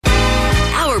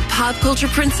pop culture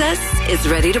princess is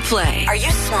ready to play. Are you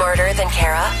smarter than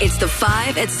Kara? It's the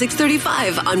 5 at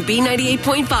 6:35 on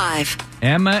B98.5.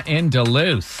 Emma in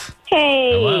Duluth.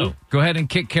 Hey. Hello. Go ahead and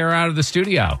kick Kara out of the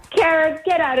studio. Kara,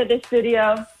 get out of the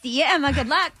studio. See ya, Emma. Good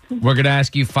luck. We're going to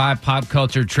ask you 5 pop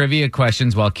culture trivia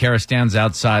questions while Kara stands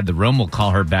outside the room. We'll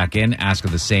call her back in, ask her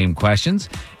the same questions.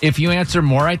 If you answer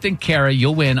more right than Kara,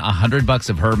 you'll win $100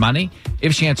 of her money.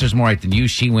 If she answers more right than you,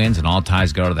 she wins, and all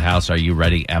ties go to the house. Are you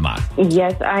ready, Emma?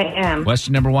 Yes, I am.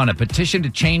 Question number 1. A petition to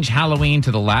change Halloween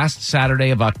to the last Saturday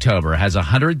of October has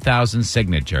 100,000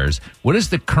 signatures. What is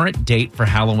the current date for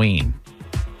Halloween?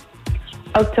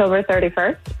 October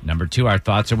 31st. Number 2, our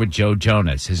thoughts are with Joe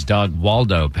Jonas. His dog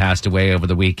Waldo passed away over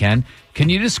the weekend. Can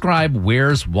you describe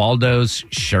where's Waldo's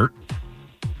shirt?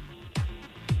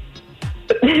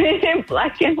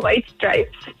 Black and white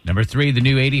stripes. Number 3, the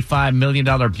new $85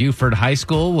 million Buford High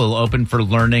School will open for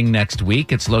learning next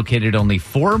week. It's located only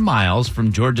 4 miles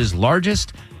from Georgia's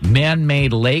largest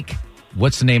man-made lake.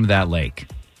 What's the name of that lake?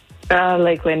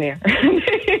 Lake Lanier.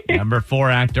 Number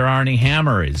 4, actor Arnie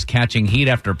Hammer is catching heat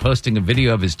after posting a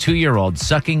video of his 2-year-old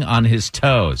sucking on his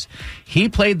toes. He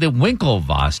played the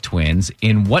Winklevoss twins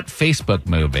in what Facebook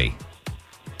movie?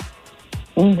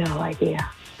 No idea.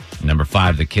 Number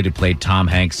 5, the kid who played Tom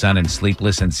Hanks' son in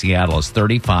Sleepless in Seattle is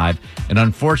 35 and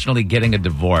unfortunately getting a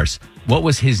divorce. What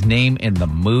was his name in the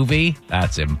movie?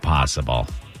 That's impossible.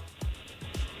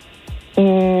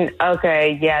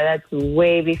 Okay, yeah, that's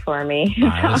way before me. All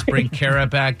right, let's bring Kara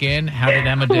back in. How did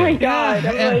Emma do? Oh, my God.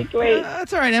 I'm like, wait.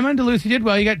 That's all right. Emma in Duluth, you did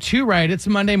well. You got 2 right. It's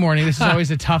a Monday morning. This is always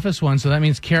the toughest one. So that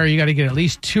means, Kara, you got to get at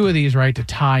least 2 of these right to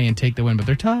tie and take the win. But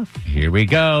they're tough. Here we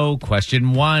go.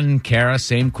 Question 1. Kara,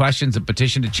 same questions. A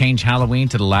petition to change Halloween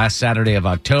to the last Saturday of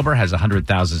October has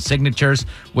 100,000 signatures.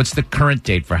 What's the current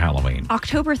date for Halloween?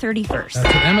 October 31st.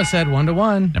 That's what Emma said,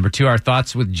 1-1. Number 2, our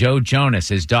thoughts with Joe Jonas.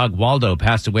 His dog Waldo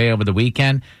passed away over the weekend.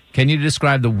 Can you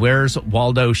describe the Where's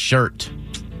Waldo shirt?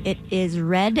 It is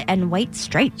red and white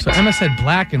stripes. So Emma said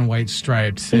black and white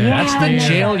stripes. That's the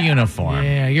jail uniform.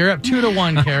 Yeah, you're up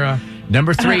 2-1, Kara.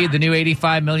 Number 3, the new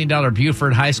 $85 million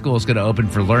Buford High School is going to open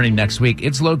for learning next week.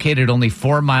 It's located only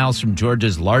 4 miles from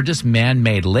Georgia's largest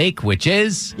man-made lake, which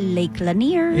is Lake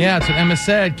Lanier. Yeah, that's what Emma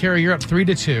said. Kara, you're up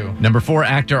 3-2. Number 4,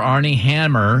 actor Arnie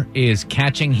Hammer is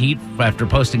catching heat after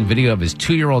posting a video of his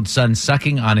 2-year-old son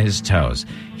sucking on his toes.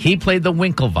 He played the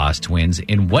Winklevoss twins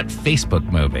in what Facebook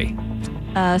movie?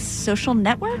 Social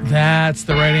Network? That's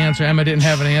the right answer. Emma didn't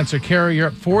have an answer. Kara, you're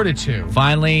up 4-2.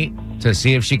 Finally, to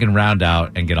see if she can round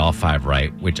out and get all 5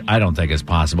 right, which I don't think is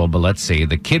possible, but let's see.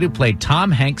 The kid who played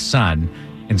Tom Hanks' son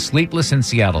in Sleepless in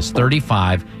Seattle is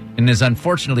 35 and is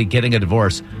unfortunately getting a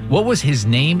divorce. What was his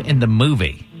name in the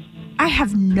movie? I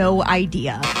have no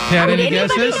idea. Yeah, Did any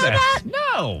anybody guesses? know that?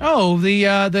 No. Oh,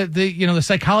 the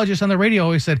psychologist on the radio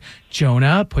always said,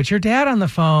 Jonah, put your dad on the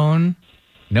phone.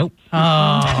 Nope. Oh,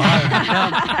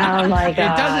 Oh, my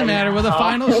God. it doesn't matter. With a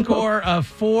final score of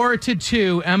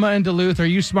 4-2, Emma in Duluth, are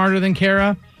you smarter than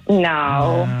Kara?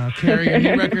 No. Kara, your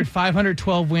new record,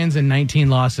 512 wins and 19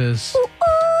 losses.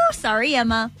 Ooh, sorry,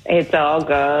 Emma. It's all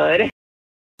good.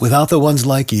 Without the ones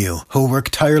like you, who work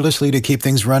tirelessly to keep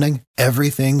things running,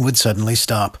 everything would suddenly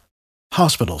stop.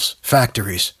 Hospitals,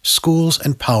 factories, schools,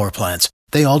 and power plants,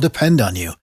 they all depend on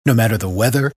you. No matter the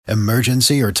weather,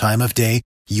 emergency, or time of day,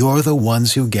 you're the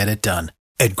ones who get it done.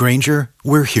 At Grainger,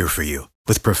 we're here for you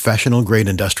with professional-grade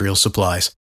industrial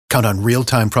supplies. Count on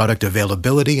real-time product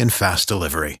availability and fast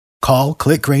delivery. Call,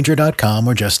 click Grainger.com,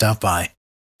 or just stop by.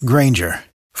 Grainger,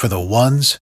 for the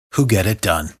ones who get it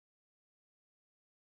done.